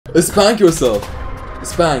Spank yourself.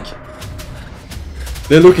 Spank.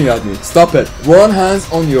 They're looking at me. Stop it. One hand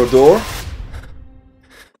on your door.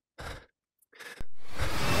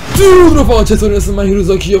 درود رفاقا، چطوری هستین؟ من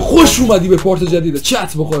هیروزاکیه. خوش اومدی به پارت جدید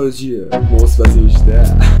چت با خارجیه مثبت 18.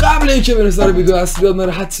 قبل اینکه بریم سر ویدیو اصلی یاد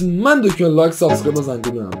نره حتما دکمه لایک سابسکرایب و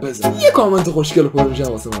زنگوله هم بزن. یه کامنت خوشگل پروژه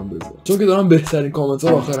واسه من بذار، چون که دارم بهترین کامنت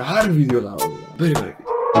ها آخر هر ویدیو قرار میدم. بریم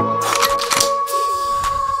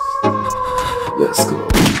Let's go.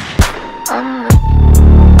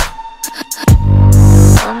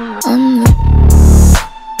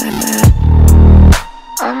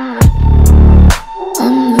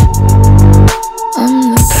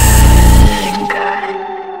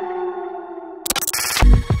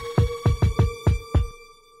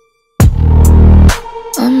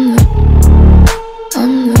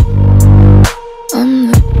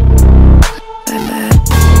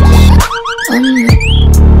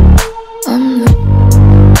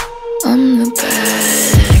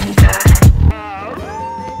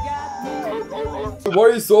 Why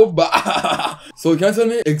are you so bad? So can you tell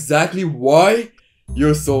me exactly why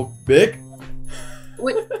you're so big?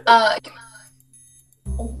 Wait,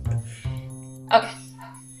 okay.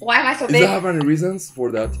 Why am I so big? Do you have any reasons for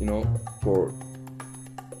that, you know, for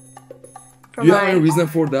do you have any reason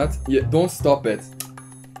for that? Yeah, don't stop it.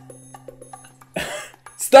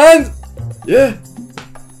 Stand! Yeah!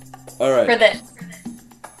 Alright. For this.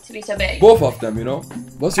 To be so big. Both of them, you know?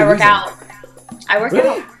 What's your reason? I work Really?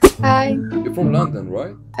 out. Hi. You're from London,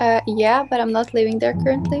 right? Yeah, but I'm not living there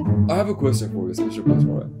currently. I have a question for you, special question,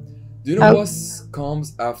 alright? Do you know what comes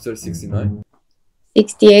after 69?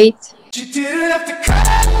 68. You didn't have to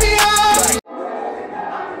cut me off.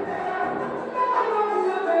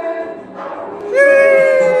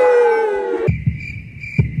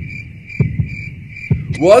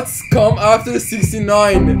 What's come after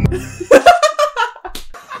 69?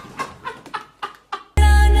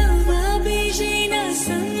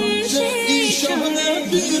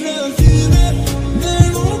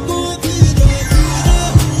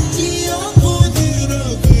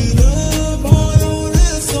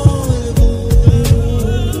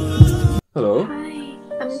 Hello? Hi,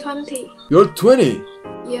 I'm 20. You're 20?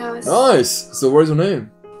 Yes. Nice! So what's your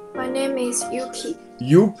name? My name is Yuki.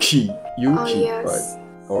 Yuki. Yuki, yes.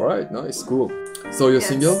 right. Alright, nice, cool. So you're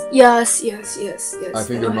single? Yes. I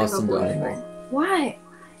think you're not single anymore. Why?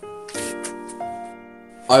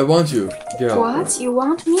 I want you, girl. What? You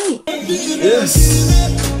want me? Yes!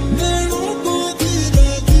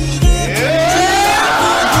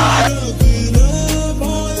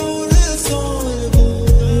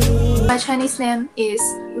 My Chinese name is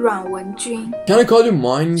Ruan Wenjun. Can I call you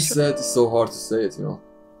mine instead? It's so hard to say it, you know.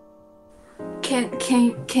 Can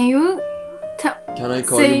you Can I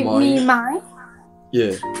call say you mine? me mine? Yeah.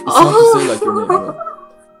 It's hard to say like your name, you know.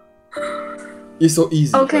 It's so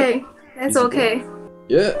easy. Okay, Like, that's easy. okay.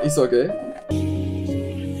 Yeah, it's okay.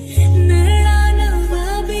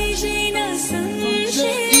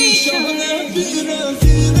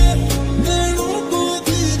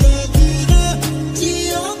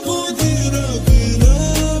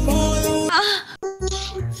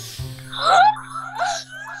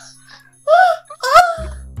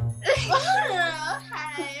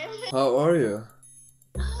 How are you?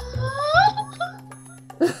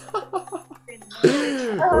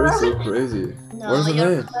 Why are you so crazy? No, What is your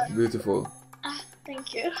you're name? Beautiful.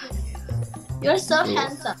 Thank you. You're so Cool.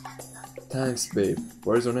 handsome. Thanks, babe.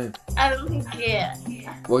 What is your name? I'm gay.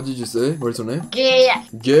 What did you say? What is your name? Gay.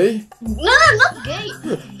 Gay? No, not gay.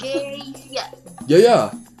 Gay.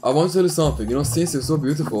 Yeah. I want to tell you something. You know, since you're so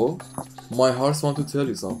beautiful, my heart wants to tell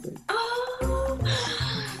you something.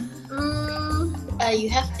 You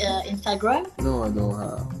have Instagram? No, I don't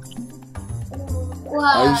have.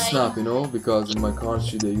 Why? I use Snap, you know, because in my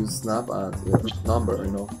country they use Snap and number,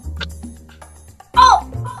 you know. Oh!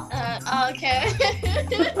 Okay.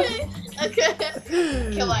 Okay.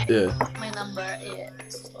 Come on. Yeah. My number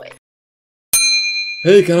is... Wait.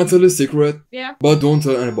 Hey, can I tell you a secret? Yeah. But don't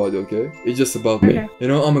tell anybody, okay? It's just about me. Okay. You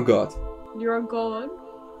know, I'm a god. You're a god?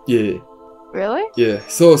 Yeah. Really? Yeah.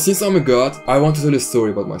 So, since I'm a god, I want to tell a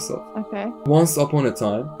story about myself. Okay. Once upon a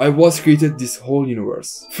time, I was created this whole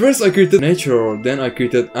universe. First I created nature, then I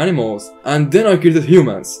created animals, and then I created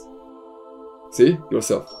humans. See?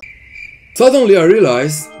 Yourself. Suddenly I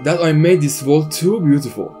realized that I made this world too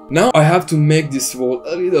beautiful. Now I have to make this world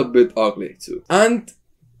a little bit ugly too. And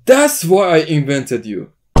that's why I invented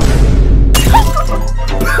you.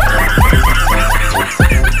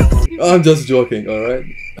 I'm just joking, alright?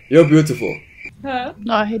 You're beautiful. Huh?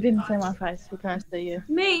 No, he didn't say my face. He can't say you.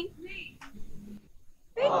 Me?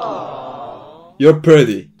 You're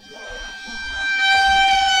pretty.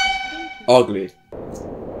 Ugly.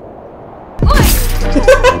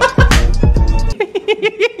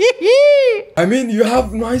 I mean, you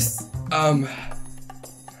have nice,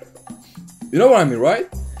 you know what I mean, right?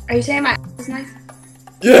 Are you saying my is nice?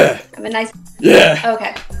 Yeah. I have a nice. Yeah.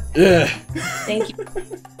 Okay. Yeah. Thank you.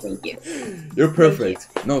 Thank you. You're perfect.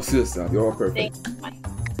 No, seriously, you're all perfect. Thank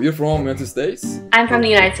you. You're from United States? I'm from the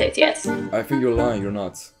United States. Yes. I think you're lying. You're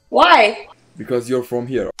not. Why? Because you're from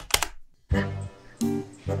here.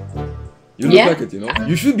 You look like it, you know?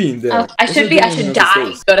 You should be in there. Oh, I should be. I should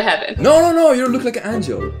die. Go to heaven. No, you look like an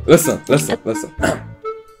angel. Listen.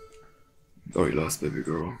 Oh, you lost, baby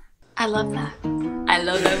girl. I love that. I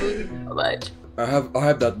love that movie so much. I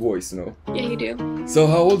have that voice, you know? Yeah, you do. So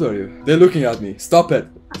how old are you? They're looking at me. Stop it.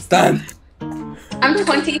 Stand. I'm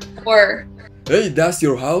 24. Hey, that's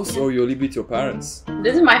your house or you live with your parents?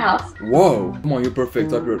 This is my house. Whoa. Come on, you're perfect.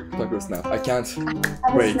 Type your snap. I can't.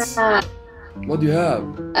 Wait. What do you have?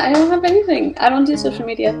 I don't have anything. I don't do social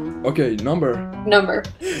media. Okay, number. Number.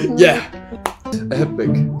 Yeah.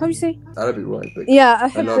 أحبك. How do you say? Arabic, right? Big. Yeah,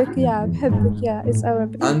 أحبك. Yeah, أحبك. Yeah, it's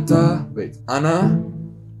Arabic. أنت. Wait. أنا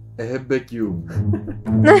أحبك you.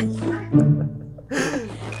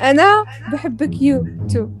 أنا بحبك you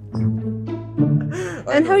too.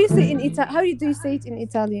 And how you say in How do you say it in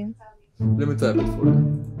Italian? Let me type it for you.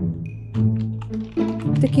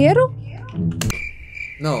 Te quiero?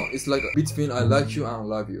 No, it's like between I like you and I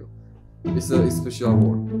love you. It's a special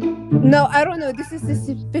word. No, I don't know. This is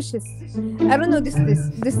suspicious. I don't know this what this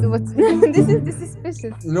is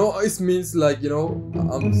suspicious. You know, it means like, you know,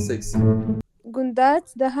 I'm sexy.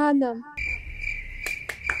 Gundat dahanam.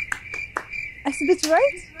 I said it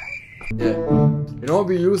right? Yeah. You know,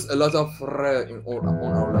 we use a lot of re on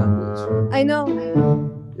our language. I know.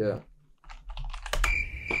 Yeah.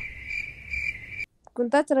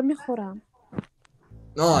 Gundat rami khoram.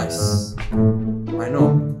 Nice. I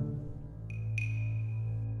know.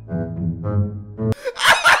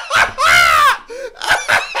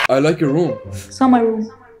 I like your room. It's not my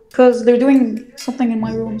room. Because they're doing something in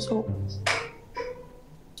my room, so...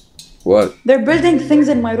 What? They're building things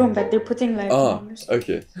in my room that they're putting like... Ah,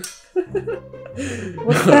 okay.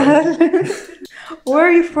 What the hell? Where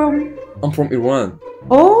are you from? I'm from Iran.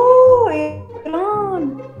 Oh,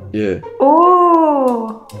 Iran. Yeah.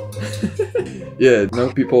 Oh. Yeah, now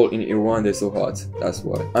people in Iran, they're so hot. That's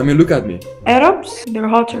why. I mean, look at me. Arabs? They're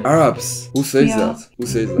hotter. Arabs? Who says Yeah. that? Who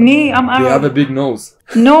says that? Me, I'm Arab. They have a big nose.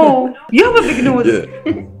 No, you have a big nose. Yeah.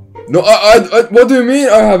 No, what do you mean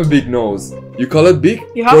I have a big nose? You call it big?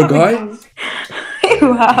 You have for a a guy? big nose.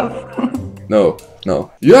 You have.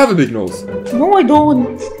 No. You have a big nose. No, I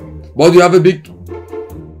don't. But you have a big...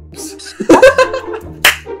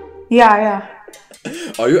 Yeah.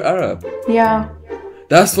 Are you Arab? Yeah.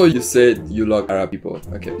 That's why you said you like Arab people.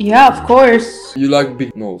 Okay. Yeah, of course. You like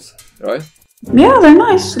big nose, right? Yeah, they're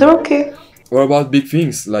nice. They're okay. What about big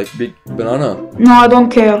things like big banana? No, I don't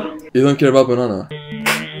care. You don't care about banana?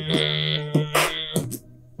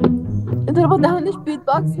 انت ربطنا هونش بيت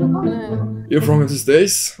بوكس. You're from United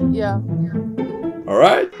States? Yeah.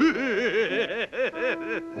 Alright.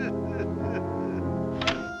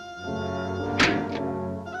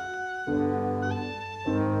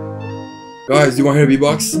 Guys, you want to hear a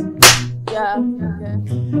beatbox? Yeah.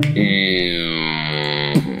 Okay.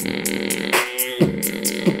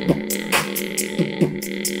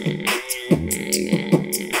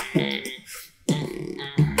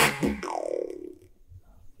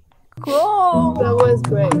 Cool. That was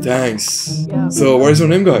great. Thanks. Yeah. So, what is your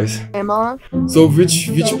name, guys? Emma. So, which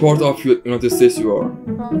part of United States you are?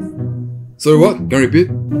 Sorry, what? Can you repeat?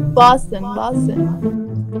 Boston.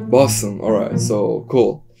 Boston. Alright, so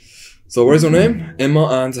cool. So, what is your name? Emma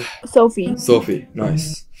and Sophie. Sophie.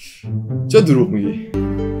 Nice. چه دروغ میگی؟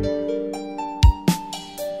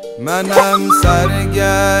 منم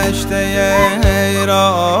سرگشته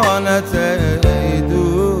حیرانت ای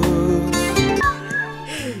دوست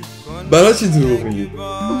برای چی دروغ میگی؟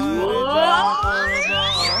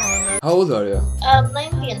 How old are you?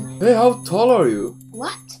 19. Hey, how tall are you?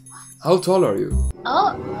 What? How tall are you?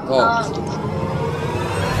 Oh. Tall.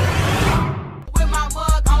 With my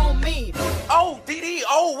mug on me. Oh, DD,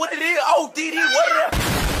 oh, what it is? Oh, DD, what it is?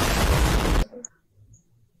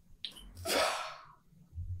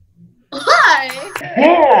 Why?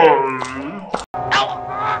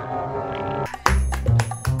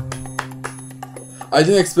 I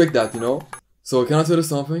didn't expect that, you know? So, can I tell you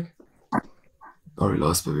something? Are you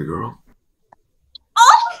lost, baby girl?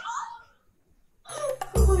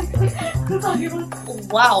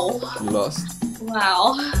 Wow. You lost?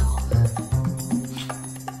 Wow.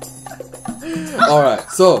 Alright,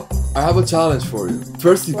 so I have a challenge for you.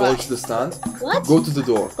 First you go to the stand. What? Go to the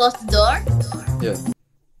door. Close the door? Yeah.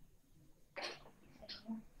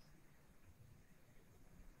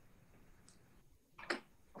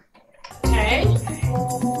 Okay.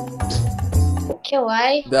 Okay,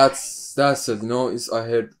 why? That's it. Noise. I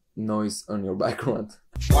heard noise on your background.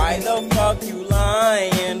 Why the fuck you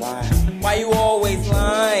lying? Why you always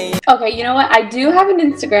lying? Okay, you know what? I do have an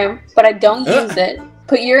Instagram, but I don't use it.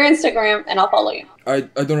 Put your Instagram and I'll follow you. I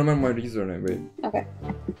don't remember my username. Wait. Okay.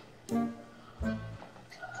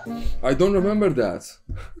 I don't remember that.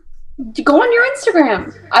 Go on your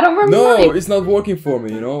Instagram. I don't remember. No, mine. it's not working for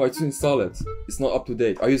me. You know, I should install it. It's not up to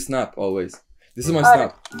date. I use Snap always. This is my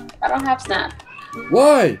Snap. I don't have Snap.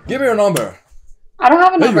 Why? Give me your number. I don't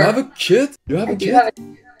have a Hey, number. you have a kid? You have a kid?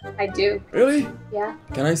 I do. Really? Yeah.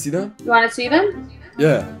 Can I see them? You want to see them?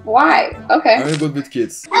 Yeah. Why? Okay. I'm good with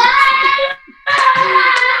kids.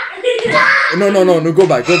 No, go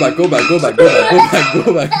back. Go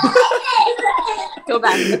back.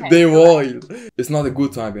 Okay. They will. It's not a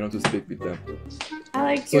good time, you know, to speak with them. I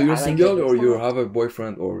like So you're single or you have a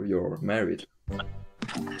boyfriend or you're married?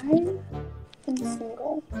 I'm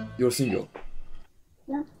single. You're single.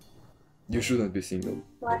 Yeah. You shouldn't be single.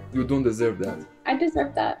 Why? You don't deserve that. I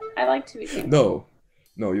deserve that. I like to be single.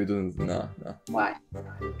 No, you don't. Nah. Why?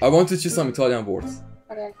 I want to choose some Italian words.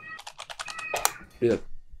 Okay. Yeah.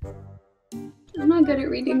 I'm not good at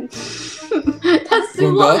reading. That's too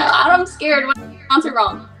long. I'm scared when I pronounce it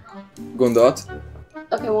wrong. Gondat.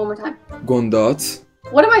 Okay, one more time. Gondat.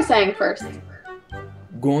 What am I saying first?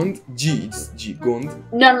 Gond. G. It's G. Gond.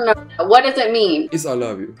 No. What does it mean? It's I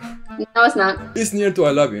love you. No, it's not. It's near to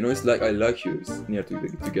I love you. You know, it's like I like you. It's near to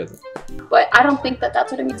together. But I don't think that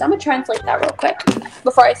that's what it means. I'm gonna translate that real quick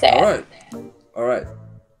before I say it. All right.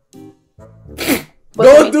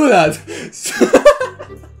 Don't do that.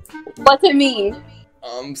 What's it mean?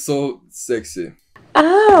 I'm so sexy.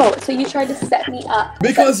 Oh, so you tried to set me up.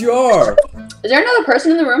 Because you are. Is there another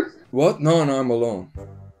person in the room? What? No, I'm alone.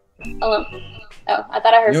 Alone. Oh, I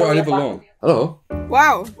thought I heard You know, I somebody live else. alone. Hello.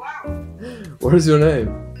 Wow. What is your name?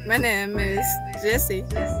 My name is Jessie.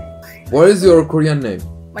 What is your Korean name?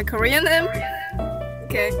 My Korean name?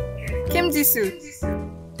 Okay. Kim Jisoo.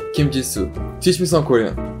 Kim Jisoo. Teach me some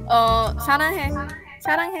Korean. 사랑해.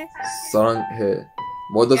 사랑해. 사랑해.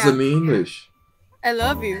 What does it mean in English? I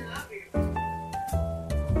love you.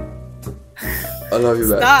 I love you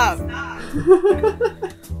back. Stop.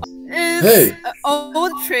 It's Hey. an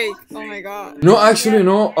old trick. Oh my god. No, actually,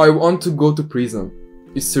 no. I want to go to prison.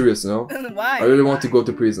 It's serious, no? Why? I really want to go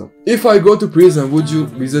to prison. If I go to prison, would you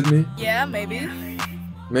visit me? Yeah, maybe.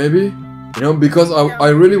 Maybe? You know, because I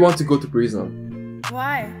really want to go to prison.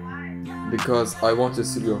 Why? Because I want to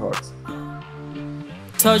steal your heart.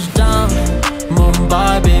 Touchdown,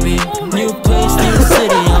 Mumbai, baby. New place, new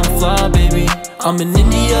city, I'm fly, baby. I'm in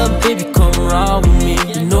India, baby, come ride with me.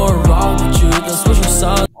 You know I ride with you, that's what you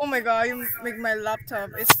saw. Oh my god, you make my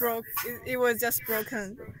laptop. It's broke. It was just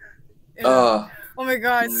broken. You know? Oh my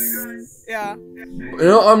god. Yeah. You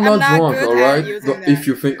know, I'm not drunk, good alright? at using If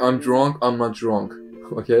you think I'm drunk, I'm not drunk.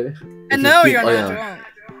 Okay? I If know you you're think I not am. drunk.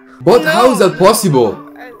 But No. how is that possible?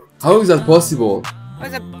 How is that possible? How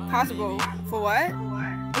is that possible? For what?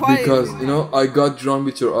 Why? Because, you know, I got drunk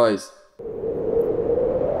with your eyes.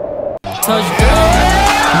 Touchdown,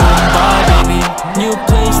 Mumbai, baby. New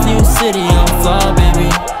place, new city, I'm fly, baby.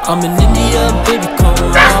 I'm in India, baby, come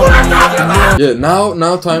ride with me. Yeah,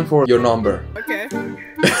 now time for your number. Okay.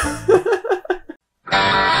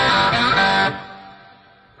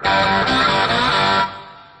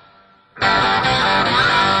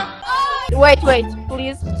 Wait,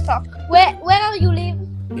 please stop. Where are you live?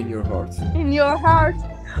 In your heart. In your heart.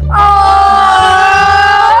 Oh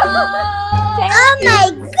my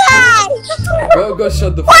god! Well, go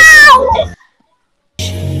shut the fuck up.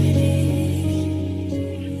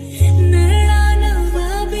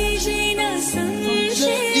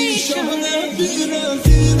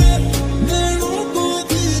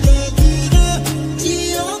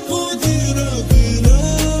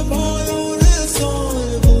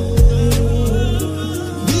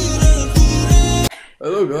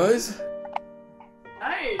 Hello guys.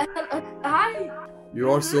 Hi. Hi. You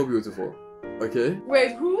are so beautiful. Okay?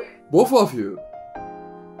 Wait, who? Both of you.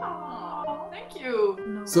 Oh, thank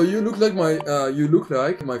you. So you look like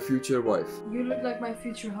my future wife. You look like my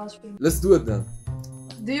future husband. Let's do it then.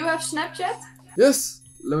 Do you have Snapchat? Yes.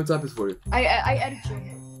 Let me type it for you. I added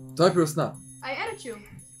you. Type your snap. I added you.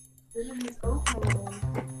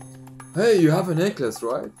 Hey, you have a necklace,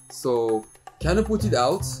 right? So can you put it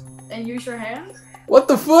out? And use your hand? What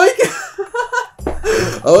the fuck?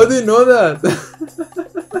 How do you know that?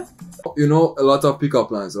 You know a lot of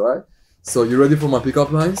pickup lines, right? So you ready for my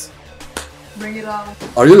pickup lines? Bring it on.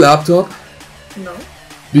 Are you laptop? No.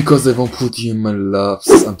 Because I won't put you in my laps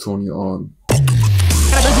and turn you on.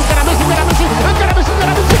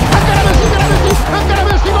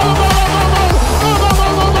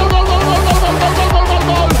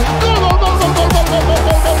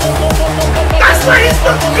 That's where he's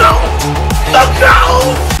the goat! The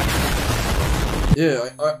goat! Yeah,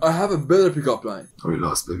 I have a better pickup line. Are you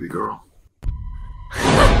lost, baby girl?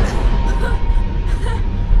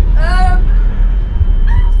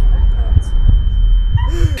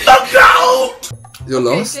 The goat! You're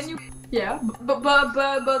lost? Can you? Yeah, but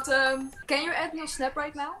can you add me on Snap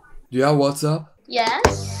right now? Do you have WhatsApp?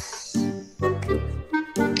 Yes.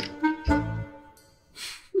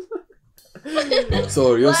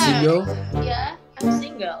 So you're single? Yeah, I'm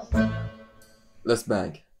single. Let's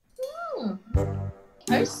bang.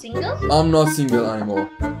 Are you single? I'm not single anymore.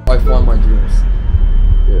 I found my dreams.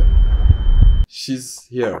 Yeah. She's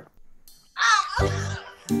here.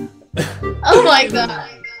 Oh my god.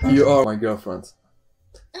 You are my girlfriend.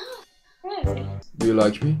 Hey. Do you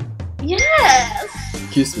like me? Yes.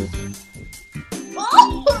 Kiss me.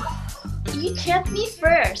 Oh, you kept me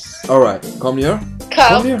first. Alright, come here.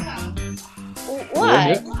 Come here.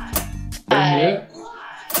 Why? Come here.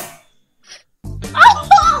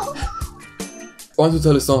 Oh! I want to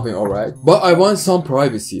tell you something, alright? But I want some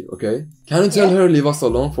privacy, okay? Can you tell her leave us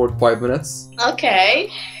alone for 5 minutes? Okay.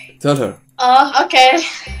 Tell her. Oh, okay.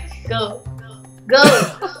 Go. Go.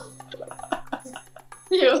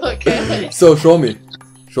 You okay? So show me.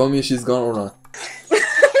 Show me if she's gone or not.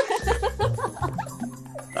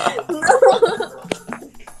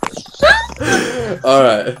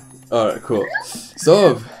 Alright. Alright, cool.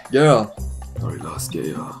 So, girl. Are you lost,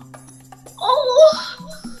 girl? Oh!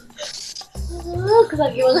 Look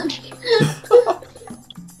like you want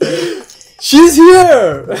She's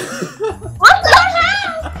here! What the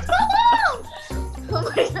hell? Oh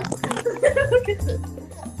my god. Look at this.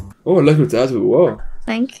 Oh, I like your tattoo. Wow.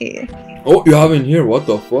 Thank you. Oh, you have in here. What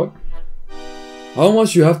the fuck? How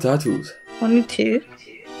much you have tattoos? Only 2.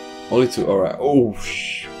 Only 2. Alright. Oh,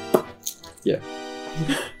 yeah.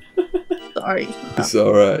 Sorry. It's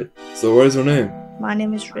alright. So, what is your name? My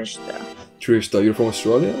name is Trishta. Trishta. You're from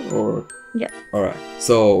Australia? Or? Yeah. Alright.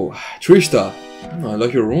 So, Trishta. I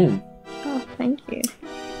like your room. Oh, thank you.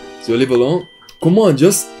 So, you live alone? Come on,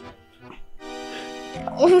 just.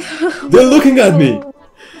 They're looking at me!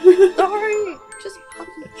 Sorry. Just.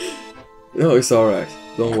 No, it's alright.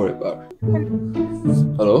 Don't worry about it.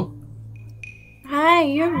 Hello? Hi,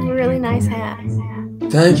 you have a really nice hat.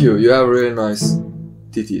 Thank you. You have really nice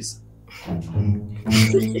titties.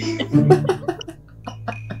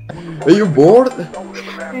 Are you bored?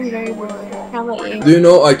 I'm very bored. How about you? Do you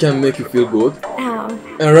know I can make you feel good? How?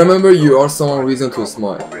 And remember, you are someone reason to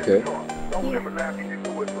smile, okay?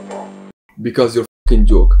 Because you're fucking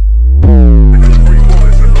joke. You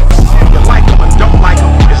like him or don't like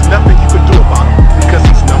him, there's nothing you can do about him because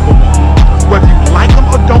he's number one. Whether you like him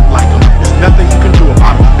or don't like him, there's nothing you can do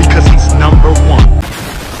about him because he's number one.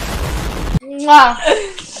 Mwah.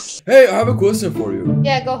 Hey, I have a question for you.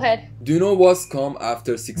 Yeah, go ahead. Do you know what's come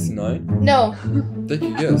after 69? No. Take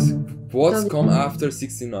a guess. What's come after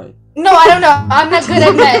 69? No, I don't know. I'm not good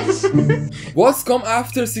at math. What's come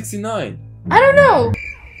after 69? I don't know.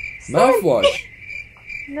 Mouthwash.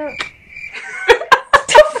 No.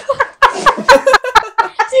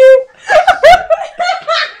 Dude.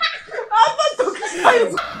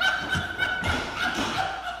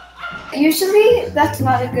 Usually, that's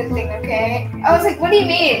not a good thing, okay? I was like, what do you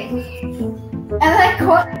mean? And then I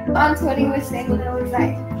caught on to what he was saying, and I was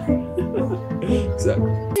like...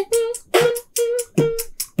 Exactly.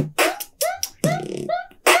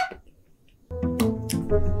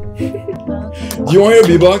 Do you want your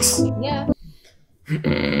B-box? Yeah.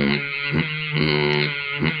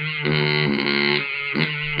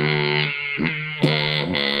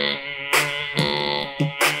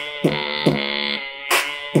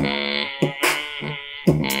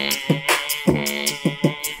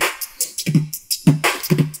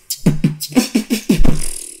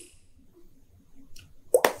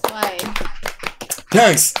 Why?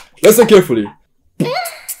 Thanks. Listen carefully.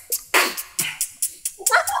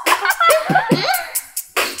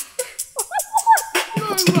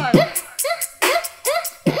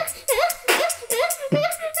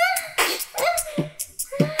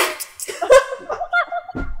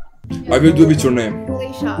 I will do with your name.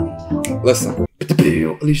 Alicia. Listen.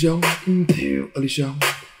 Alicia. Alicia.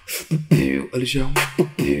 Alicia.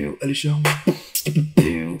 Alicia.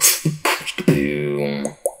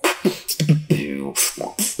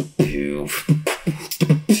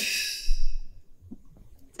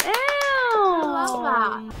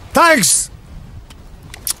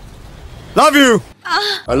 Love you!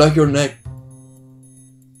 I like your neck.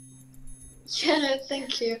 Yeah,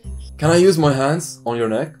 thank you. Can I use my hands on your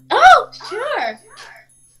neck? Oh, sure.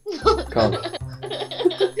 Come.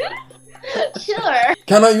 Sure.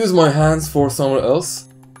 Can I use my hands for somewhere else?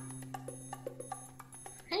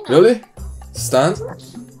 Really? Stand?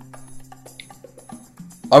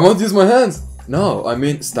 I want to use my hands. No, I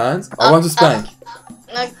mean stand. I want to spank.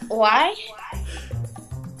 Why?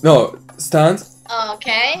 No, stand.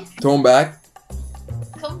 Okay. Turn back.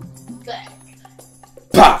 Come back.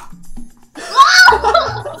 Pa!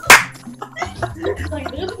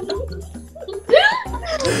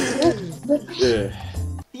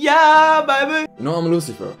 Yeah, baby. You know I'm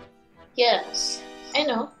Lucifer. Yes, I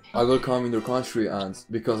know. I will come in your country and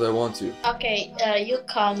because I want to. Okay, you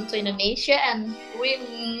come to Indonesia and we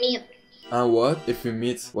meet. And what? If we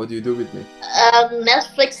meet, what do you do with me?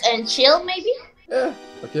 Netflix and chill, maybe? Yeah,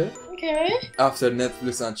 okay. Okay. After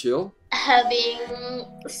Netflix and chill? Having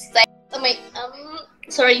sex.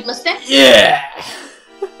 Sorry, mustache? Yeah!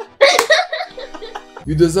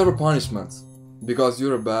 You deserve a punishment. Because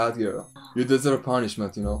you're a bad girl. You deserve a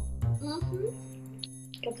punishment, you know?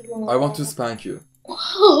 I want to spank you.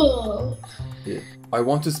 Yeah. I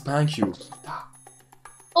want to spank you.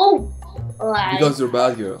 Oh! Like... Because you're a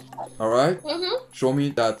bad girl. Alright? Show me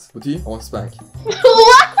that booty. I want to spank.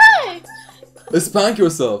 Why? Spank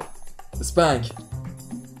yourself. Spank.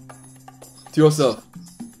 To yourself.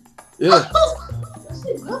 Yeah.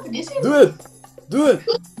 Do it. Do it.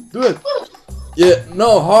 Do it. Yeah.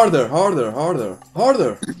 No, harder, harder, harder,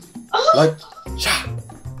 harder. Like,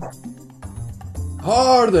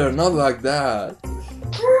 harder, not like that.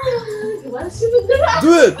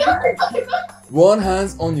 Do it. One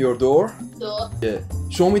hand on your door. Yeah.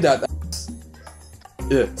 Show me that ass.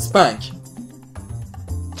 Yeah. Spank.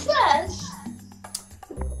 Yes.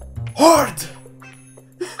 Hard.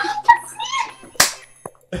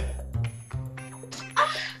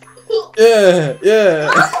 Yeah.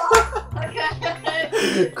 Yeah.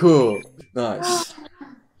 Cool. Nice.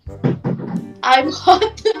 I'm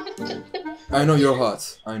hot. I know you're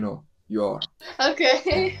hot. I know you are.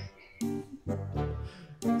 Okay.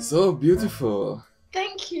 So beautiful.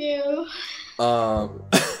 Thank you. Why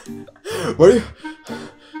do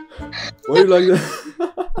you like that?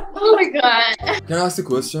 Oh my god. Can I ask a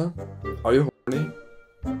question? Are you horny?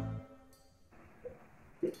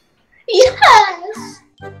 Yes.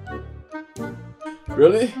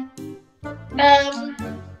 Really?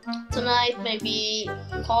 Tonight maybe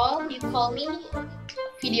you call me,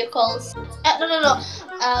 video calls. No.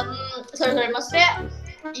 Sorry, maksudnya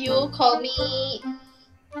you call me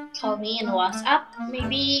in WhatsApp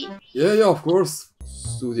maybe. Yeah, of course.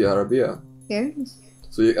 Saudi Arabia. Yes.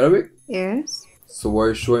 So you're Arabic? Yes. So why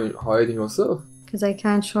are you hiding yourself? Because I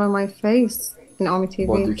can't show my face in Army TV.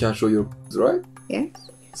 But you can't show your boobs, right? Yes.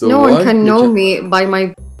 So no one can know me by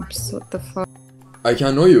my boobs. What the fuck? I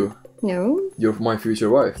can know you. No. You're my future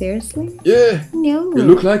wife. Seriously? Yeah. No. You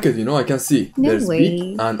look like it, you know, I can see. No There's way.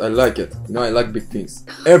 big and I like it. You know, I like big things.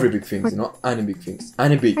 Every big things, you know, any big things.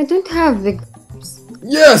 Any big. I don't have big boobs.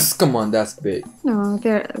 Yes! Come on, that's big. No,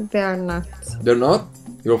 they are not. They're not?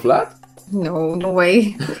 You're flat? No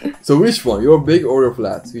way. So which one? You're big or you're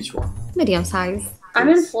flat? Which one? Medium size. I'm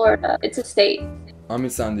in Florida. It's a state. I'm in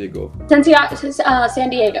San Diego. San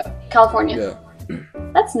Diego, California. Yeah.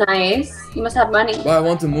 That's nice. You must have money. But I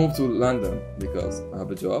want to move to London because I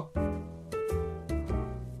have a job.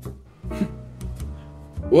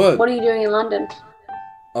 What? What are you doing in London?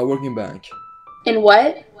 I work in bank. In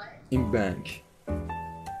what? In bank.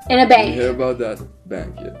 In a bank. You hear about that?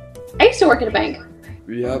 Bank, yeah. I used to work at a bank.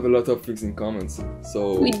 We have a lot of things in common,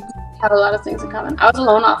 so... We have a lot of things in common. I was a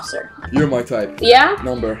loan officer. You're my type. Yeah?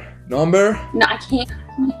 Number. No, I can't.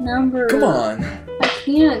 Number. Come on. I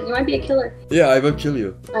can't. You might be a killer. Yeah, I will kill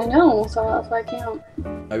you. I know, so that's why I can't.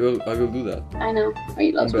 I will do that. I know. Are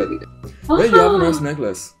you lost? Hey, you have a nice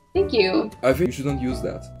necklace. Thank you. I think you shouldn't use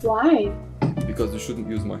that. Why? Because you shouldn't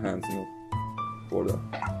use my hands, you know, for that.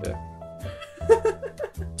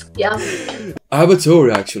 Yeah. I have a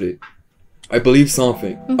theory actually. I believe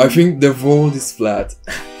something. I think the world is flat.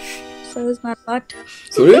 So is my butt.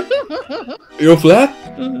 Sorry? You're flat?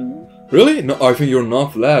 Really? No, I think you're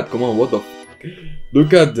not flat. Come on, what the f?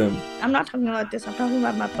 Look at them. I'm not talking about this, I'm talking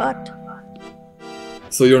about my butt.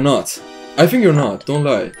 So you're not. I think you're not, don't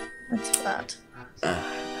lie. It's flat.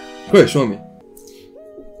 Quick, show me.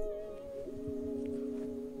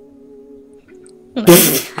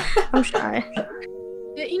 I'm shy.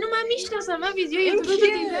 اینو من میشناسم من ویدیو یوتیوب رو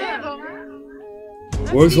دیدم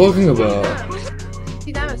What are you talking about?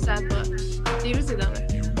 دیدم 100 بار دیروز دیدم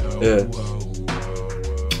Yeah.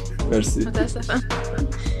 مرسی. متاسفم.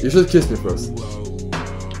 You should kiss me first.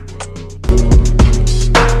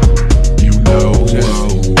 You know,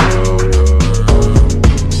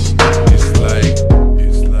 it's like,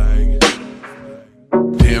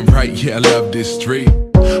 damn right, yeah, I love this street.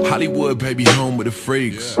 Hollywood, baby, home with the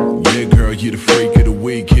freaks. Yeah, girl, you're the freak of the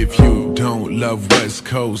week. If you don't love West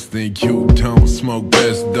Coast, then you don't smoke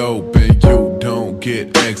best dope, and you don't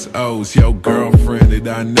get XOs. Your girlfriend at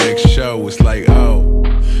our next show, it's like, oh,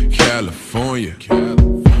 California,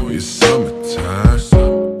 it's summertime.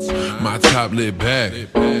 My top lit back,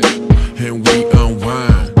 and we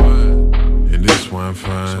unwind, and this wine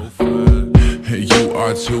fine. And you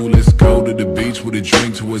are too. Let's go to the beach with a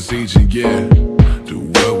drink towards each, and yeah, do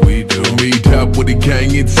what we do. Meet up with the gang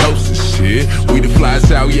and toast and shit. We the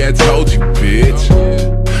flies out, yeah, I told you, bitch.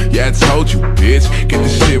 Yeah, I told you, bitch. Get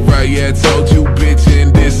the shit right, yeah, I told you, bitch. And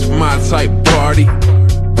this my type party.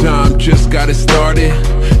 Dom just got it started.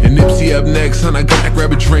 And Nipsey up next, and I gotta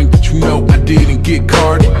grab a drink, but you know I didn't get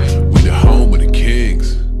carded. We the home of the kings.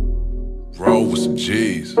 Roll with some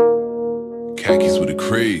G's. Khakis with a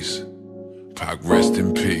crease. Pac, rest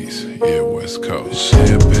in peace, yeah, West Coast.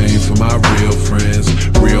 Champagne for my real friends,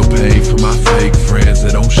 real pain for my fake friends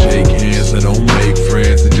that don't shake hands, that don't make